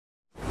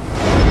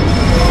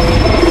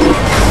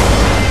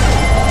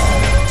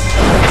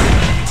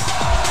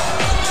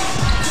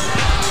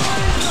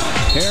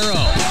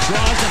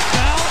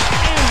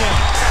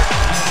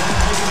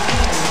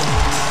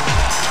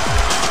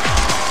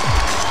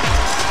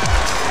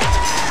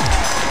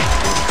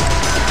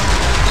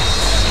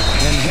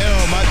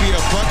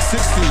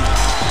360.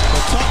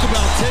 But talk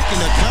about taking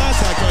the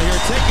contact right here,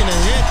 taking a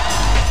hit.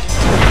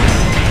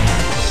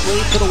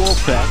 Lead for the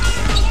Wolfpack.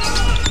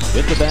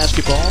 With the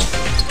basketball.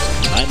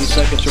 90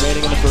 seconds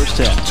remaining in the first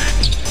half.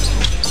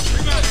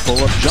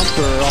 Pull-up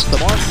jumper off the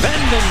mark.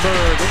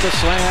 Vandenberg with the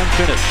slam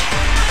finish.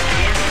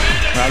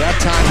 Now that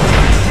time,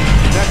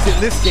 that's in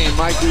this game,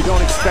 Mike. We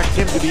don't expect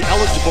him to be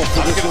eligible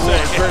for this award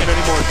very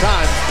many more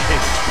times.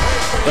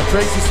 But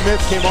Tracy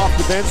Smith came off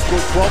the bench,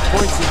 scored 12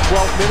 points in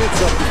 12 minutes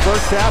of the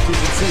first half. You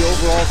can see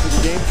overall for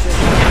the game.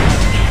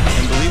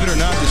 And believe it or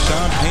not,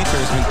 Deshaun Painter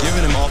has been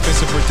giving him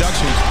offensive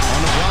production on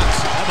the blocks.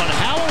 How about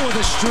Howell with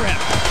a strip?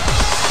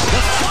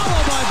 The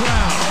follow by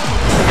Brown.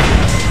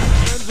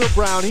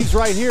 Brown, he's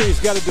right here.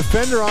 He's got a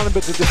defender on him,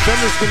 but the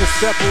defender's going to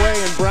step away,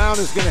 and Brown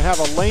is going to have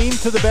a lane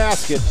to the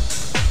basket.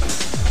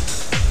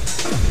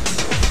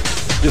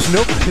 There's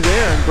nobody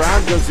there, and Brown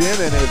goes in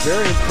and a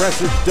very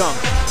impressive dunk.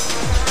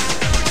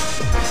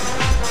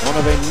 One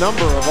of a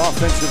number of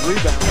offensive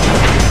rebounds.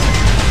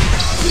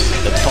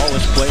 The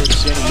tallest player to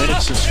see any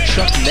minutes is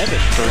Chuck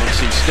Nevitt for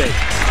NC State.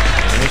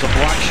 And there's a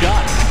block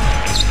shot.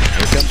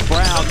 Here comes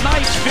Brown.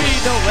 Nice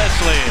feed to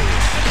Leslie.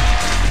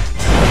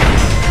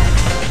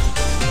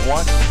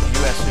 Once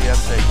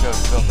USCFA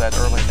coach built that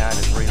early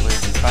 93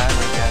 lead, he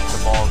finally got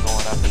the ball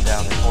going up and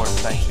down the court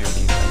thanks to your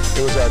defense.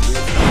 It was our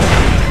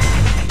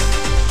defense.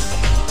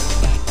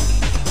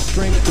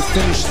 Strength to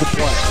finish the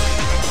play.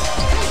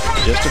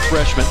 Just a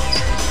freshman.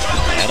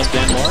 Out of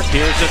Denmark.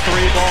 Here's a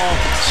three ball.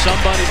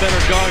 Somebody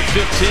better guard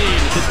 15.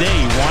 Today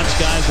he wants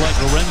guys like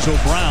Lorenzo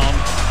Brown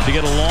to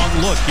get a long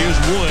look. Here's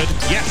Wood.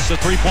 Yes, a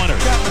three-pointer.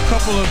 Got a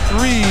couple of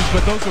threes,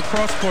 but those are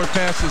cross-court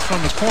passes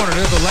from the corner.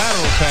 There's a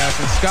lateral pass,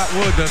 and Scott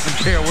Wood doesn't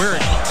care where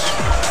it goes.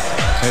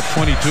 Had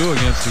 22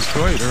 against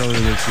Detroit earlier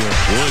this year.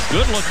 Wood,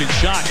 good-looking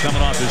shot coming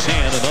off his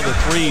hand. Another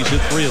threes,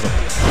 hit 3 of them.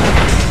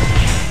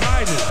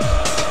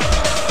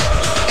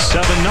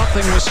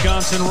 7-0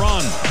 Wisconsin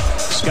run.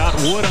 Scott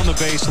Wood on the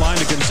baseline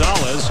to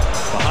Gonzalez.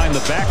 Behind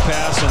the back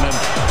pass, and then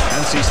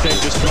NC State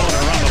just throwing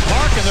it around the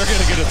park, and they're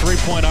going to get a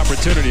three-point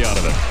opportunity out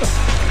of it.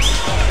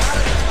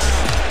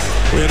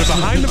 We had a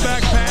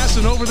behind-the-back pass,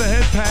 and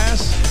over-the-head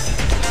pass.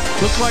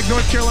 Looked like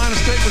North Carolina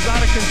State was out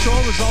of control.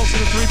 Results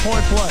in a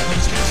three-point play.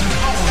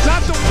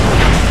 Not the...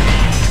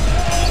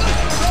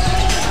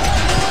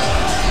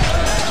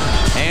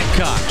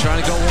 Hancock trying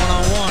to go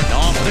one-on-one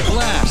off the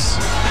glass.